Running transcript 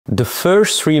The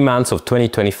first 3 months of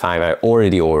 2025 are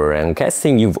already over, and I'm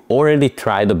guessing you've already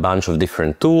tried a bunch of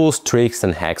different tools, tricks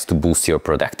and hacks to boost your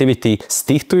productivity,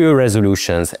 stick to your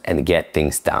resolutions and get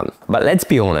things done. But let's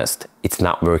be honest, it's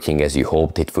not working as you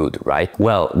hoped it would, right?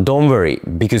 Well, don't worry,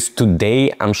 because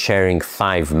today I'm sharing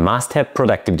 5 must-have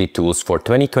productivity tools for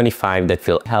 2025 that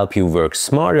will help you work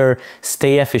smarter,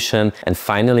 stay efficient, and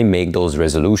finally make those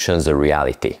resolutions a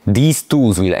reality. These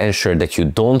tools will ensure that you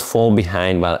don't fall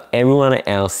behind while everyone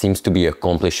else seems to be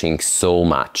accomplishing so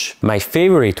much. My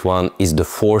favorite one is the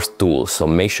 4th tool, so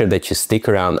make sure that you stick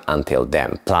around until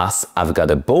then. Plus, I've got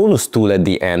a bonus tool at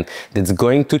the end that's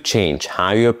going to change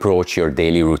how you approach your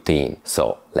daily routine.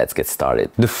 So let's get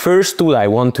started. The first tool I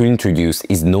want to introduce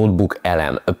is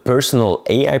NotebookLM, a personal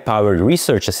AI-powered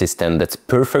research assistant that's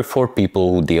perfect for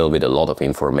people who deal with a lot of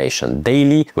information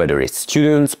daily, whether it's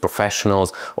students,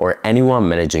 professionals, or anyone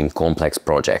managing complex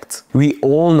projects. We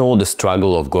all know the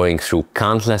struggle of going through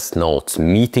countless notes,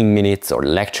 meeting minutes, or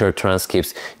lecture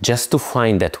transcripts just to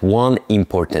find that one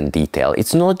important detail.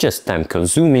 It's not just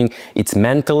time-consuming, it's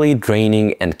mentally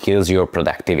draining and kills your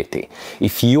productivity.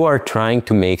 If you are trying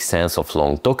to make sense of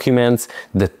long documents,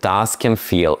 the task can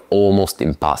feel almost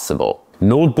impossible.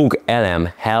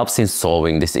 NotebookLM helps in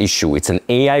solving this issue. It's an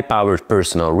AI-powered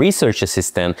personal research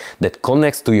assistant that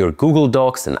connects to your Google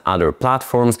Docs and other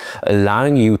platforms,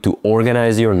 allowing you to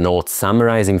organize your notes,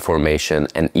 summarize information,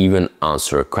 and even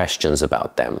answer questions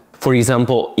about them. For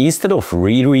example, instead of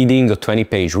rereading a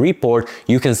 20-page report,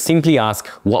 you can simply ask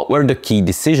what were the key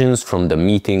decisions from the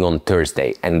meeting on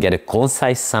Thursday and get a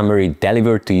concise summary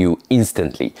delivered to you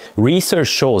instantly. Research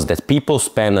shows that people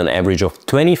spend an average of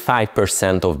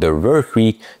 25% of their work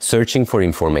week searching for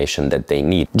information that they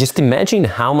need. Just imagine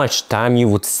how much time you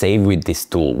would save with this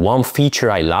tool. One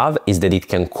feature I love is that it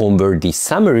can convert these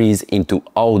summaries into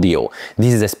audio.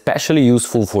 This is especially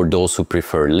useful for those who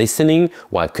prefer listening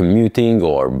while commuting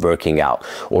or working out,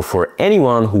 or for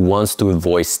anyone who wants to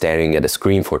avoid staring at a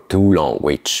screen for too long,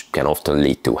 which can often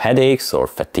lead to headaches or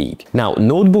fatigue. Now,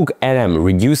 NotebookLM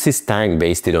reduces time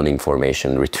wasted on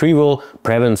information retrieval,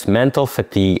 prevents mental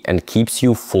fatigue, and keeps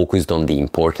you focused on the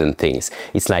important things.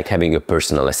 It's like having a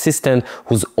personal assistant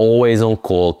who's always on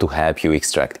call to help you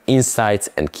extract insights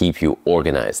and keep you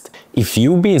organized. If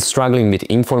you've been struggling with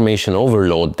information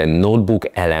overload, then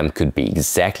NotebookLM could be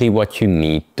exactly what you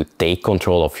need to take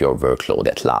control of your workload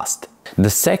at last. The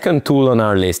second tool on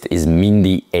our list is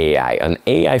Mindy AI, an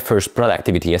AI-first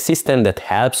productivity assistant that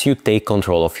helps you take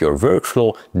control of your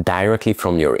workflow directly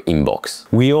from your inbox.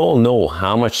 We all know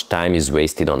how much time is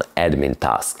wasted on admin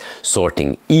tasks,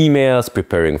 sorting emails,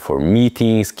 preparing for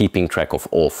meetings, keeping track of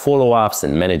all follow-ups,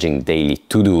 and managing daily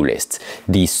to-do lists.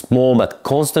 These small but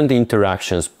constant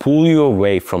interactions pull you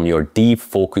away from your deep,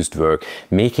 focused work,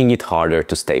 making it harder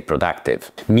to stay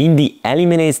productive. Mindy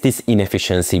eliminates this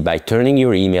inefficiency by turning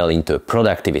your email into a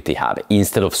productivity hub.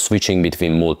 Instead of switching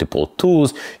between multiple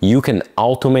tools, you can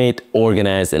automate,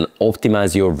 organize, and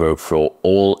optimize your workflow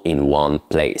all in one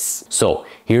place. So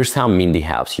here's how Mindy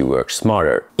helps you work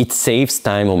smarter. It saves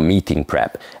time on meeting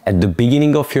prep. At the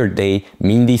beginning of your day,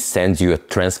 Mindy sends you a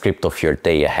transcript of your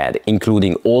day ahead,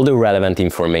 including all the relevant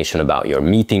information about your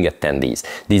meeting attendees.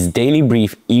 This daily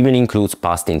brief even includes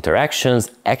past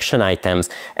interactions, action items,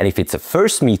 and if it's a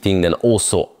first meeting, then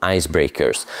also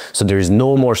icebreakers. So there is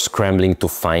no more scrambling to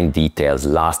find details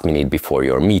last minute before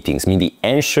your meetings. Mindy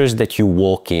ensures that you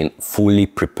walk in fully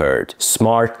prepared.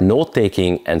 Smart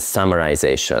note-taking and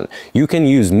summarization. You can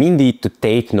use Mindy to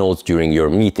take notes during your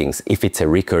meetings. If it's a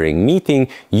recurring meeting,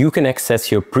 you can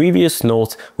access your previous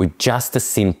notes with just a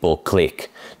simple click.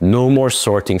 No more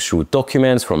sorting through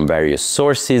documents from various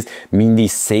sources. Mindy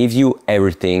saves you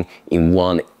everything in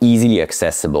one easily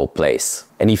accessible place.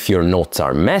 And if your notes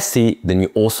are messy, then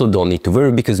you also don't need to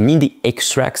worry, because Mindy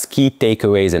extracts key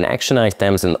takeaways and action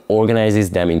items and organizes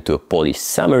them into a polished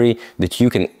summary that you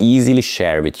can easily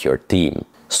share with your team.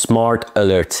 Smart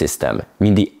alert system.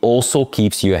 Mindy also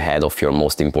keeps you ahead of your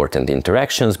most important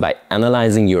interactions by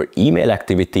analyzing your email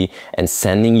activity and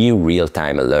sending you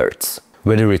real-time alerts.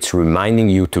 Whether it's reminding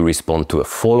you to respond to a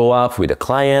follow-up with a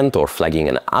client or flagging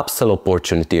an upsell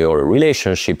opportunity or a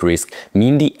relationship risk,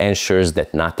 Mindy ensures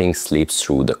that nothing slips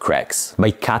through the cracks. By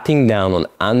cutting down on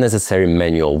unnecessary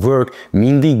manual work,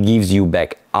 Mindy gives you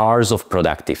back hours of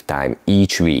productive time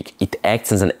each week. It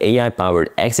acts as an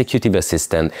AI-powered executive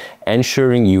assistant,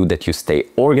 ensuring you that you stay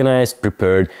organized,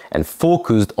 prepared, and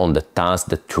focused on the tasks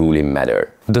that truly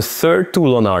matter. The third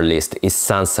tool on our list is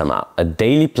Sunsama, a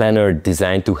daily planner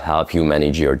designed to help you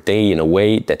manage your day in a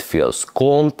way that feels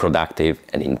calm, productive,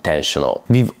 and intentional.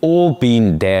 We've all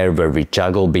been there where we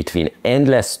juggle between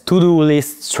endless to-do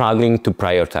lists, struggling to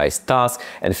prioritize tasks,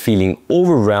 and feeling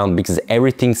overwhelmed because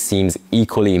everything seems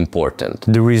equally important.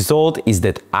 The result is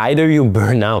that either you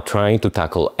burn out trying to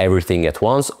tackle everything at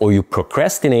once, or you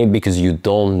procrastinate because you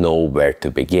don't know where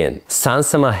to begin.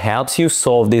 Sunsama helps you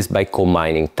solve this by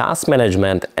combining task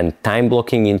management and time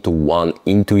blocking into one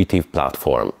intuitive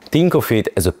platform. Think of it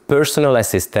as a personal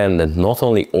assistant that not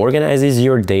only organizes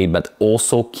your day but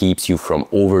also keeps you from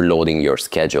overloading your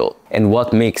schedule. And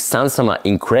what makes Sunsama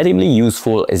incredibly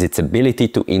useful is its ability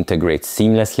to integrate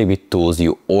seamlessly with tools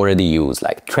you already use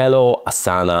like Trello,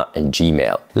 Asana, and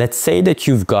Gmail. Let's say that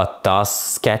you've got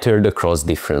tasks scattered across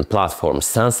different platforms.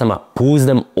 Sunsama pulls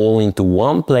them all into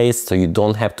one place so you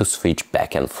don't have to switch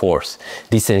back and forth.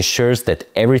 This ensures that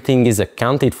everything is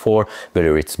accounted for,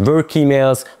 whether it's work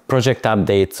emails, project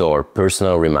updates, or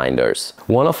personal reminders.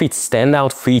 One of its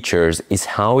standout features is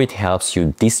how it helps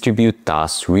you distribute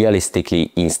tasks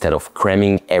realistically instead of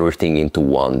cramming everything into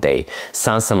one day.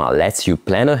 Sunsama lets you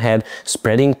plan ahead,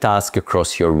 spreading tasks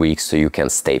across your week so you can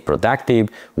stay productive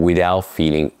without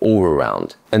feeling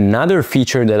overwhelmed. Another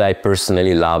feature that I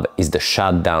personally love is the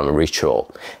shutdown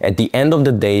ritual. At the end of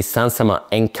the day, Sunsama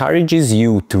encourages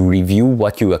you to review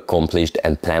what you accomplished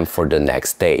and plan for the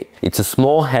next day. It's a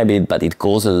small habit, but it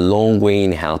goes a long way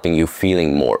in helping you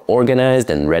feeling more organized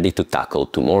and ready to tackle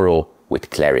tomorrow with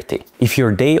clarity. If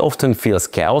your day often feels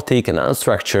chaotic and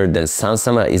unstructured, then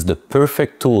Sunsama is the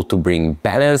perfect tool to bring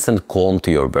balance and calm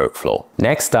to your workflow.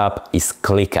 Next up is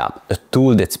ClickUp, a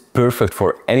tool that's perfect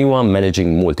for anyone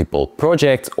managing multiple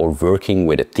projects or working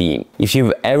with a team. If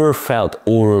you've ever felt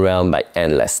overwhelmed by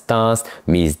endless tasks,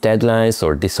 missed deadlines,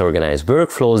 or disorganized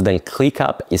workflows, then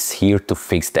ClickUp is here to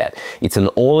fix that. It's an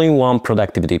all-in-one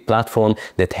productivity platform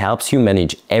that helps you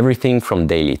manage everything from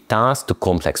daily tasks to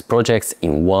complex projects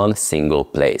in one single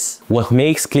place. What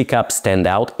makes ClickUp stand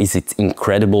out is its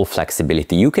incredible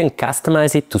flexibility. You can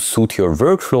customize it to suit your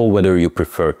workflow, whether you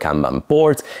prefer Kanban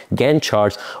boards, Gantt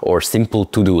charts, or simple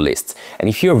to-do lists. And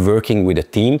if you're working with a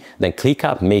team, then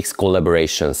ClickUp makes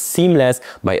collaboration seamless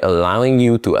by allowing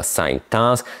you to assign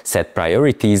tasks, set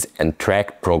priorities, and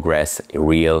track progress in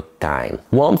real time.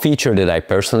 One feature that I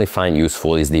personally find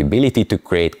useful is the ability to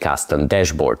create custom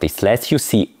dashboards. This lets you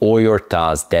see all your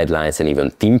tasks, deadlines, and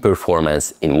even team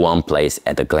performance in one place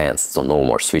at a glance, so no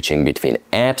more switching between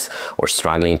apps or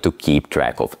struggling to keep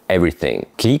track of everything.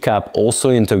 ClickUp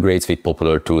also integrates with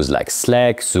popular tools like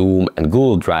Slack, Zoom, and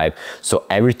Google Drive, so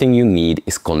everything you need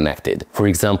is connected. For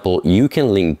example, you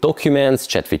can link documents,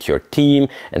 chat with your team,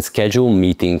 and schedule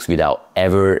meetings without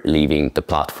ever leaving the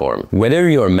platform. Whether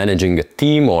you're managing a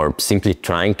team or simply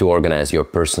trying to organize your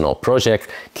personal project,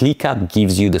 ClickUp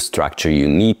gives you the structure you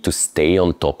need to stay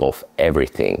on top of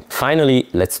everything. Finally,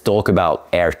 let's talk about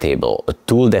Airtable, a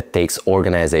tool that takes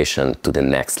organization to the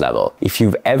next level. If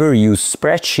you've ever used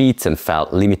spreadsheets and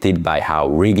felt limited by how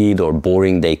rigid or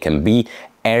boring they can be,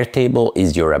 Airtable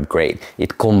is your upgrade.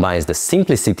 It combines the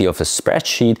simplicity of a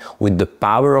spreadsheet with the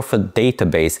power of a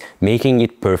database, making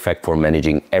it perfect for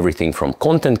managing everything from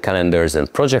content calendars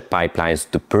and project pipelines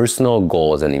to personal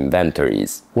goals and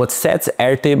inventories. What sets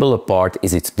Airtable apart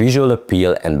is its visual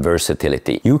appeal and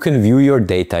versatility. You can view your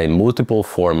data in multiple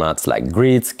formats like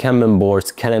grids, Kanban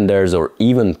boards, calendars, or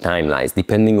even timelines,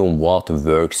 depending on what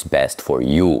works best for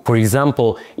you. For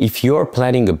example, if you're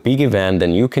planning a big event,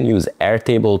 then you can use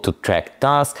Airtable to track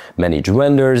tasks, manage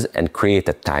vendors, and create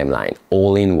a timeline,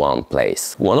 all in one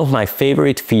place. One of my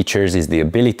favorite features is the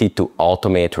ability to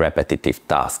automate repetitive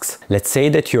tasks. Let's say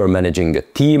that you're managing a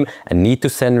team and need to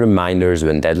send reminders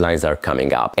when deadlines are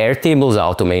coming up. Airtable's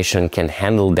automation can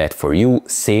handle that for you,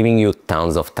 saving you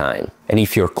tons of time. And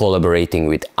if you're collaborating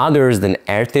with others, then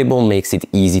Airtable makes it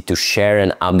easy to share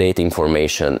and update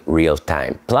information real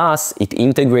time. Plus, it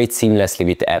integrates seamlessly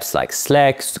with apps like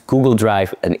Slack, Google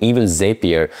Drive, and even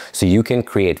Zapier, so you can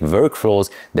create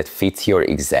workflows that fit your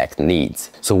exact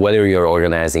needs. So whether you're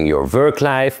organizing your work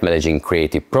life, managing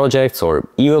creative projects, or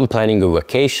even planning a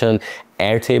vacation,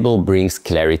 Airtable brings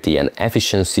clarity and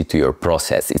efficiency to your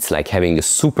process. It's like having a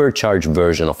supercharged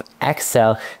version of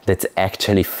Excel that's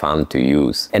actually fun to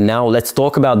use. And now let's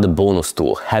talk about the bonus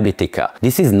tool, Habitica.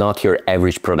 This is not your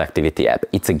average productivity app.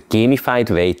 It's a gamified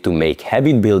way to make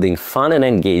habit building fun and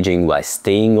engaging while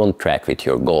staying on track with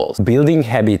your goals. Building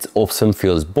habits often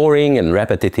feels boring and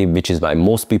repetitive, which is why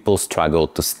most people struggle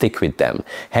to stick with them.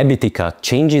 Habitica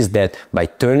changes that by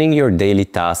turning your daily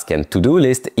task and to-do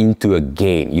list into a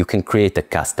game. You can create a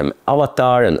custom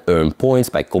avatar and earn points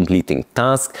by completing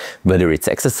tasks, whether it's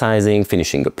exercising,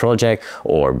 finishing a project,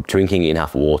 or drinking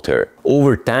enough water.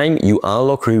 Over time, you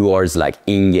unlock rewards like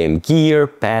in-game gear,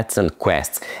 pets, and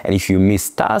quests. And if you miss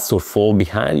tasks or fall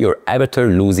behind, your avatar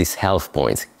loses health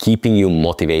points, keeping you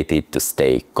motivated to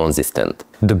stay consistent.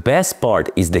 The best part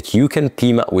is that you can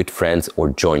team up with friends or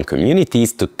join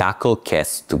communities to tackle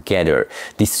quests together.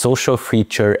 This social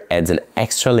feature adds an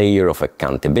extra layer of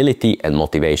accountability and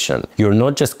motivation. You're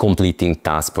not just completing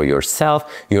tasks for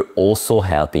yourself, you're also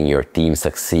helping your team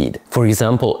succeed. For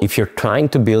example, if you're trying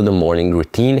to build a morning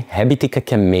routine, Habitica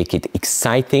can make it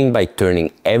exciting by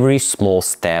turning every small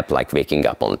step, like waking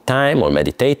up on time or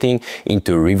meditating,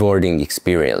 into a rewarding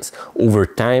experience. Over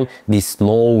time, these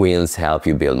small wins help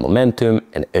you build momentum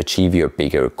and achieve your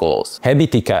bigger goals.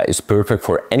 Habitica is perfect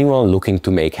for anyone looking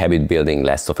to make habit building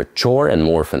less of a chore and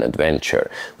more of an adventure.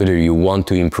 Whether you want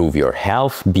to improve your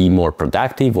health, be more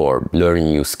productive, or learn a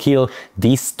new skill,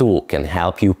 this tool can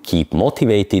help you keep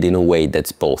motivated in a way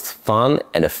that's both fun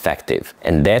and effective.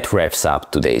 And that wraps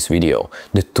up today's video.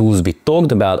 The tools we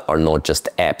talked about are not just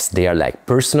apps, they are like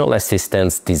personal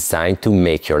assistants designed to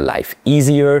make your life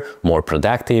easier, more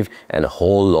productive, and a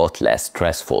whole lot less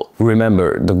stressful.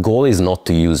 Remember, the goal is not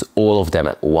to use all of them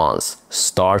at once.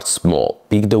 Start small,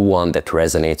 pick the one that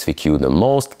resonates with you the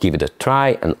most, give it a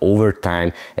try, and over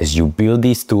time, as you build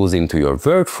these tools into your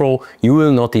workflow, you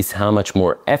will notice how much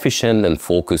more efficient and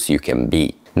focused you can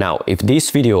be. Now, if this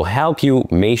video helped you,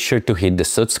 make sure to hit the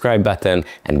subscribe button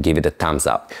and give it a thumbs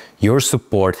up. Your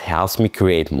support helps me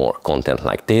create more content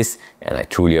like this, and I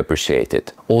truly appreciate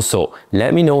it. Also,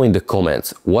 let me know in the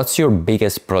comments, what's your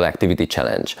biggest productivity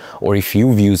challenge? Or if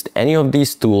you've used any of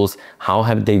these tools, how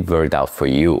have they worked out for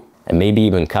you? And maybe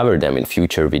even cover them in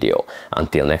future video.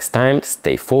 Until next time,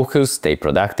 stay focused, stay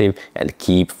productive, and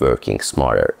keep working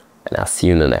smarter. And I'll see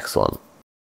you in the next one.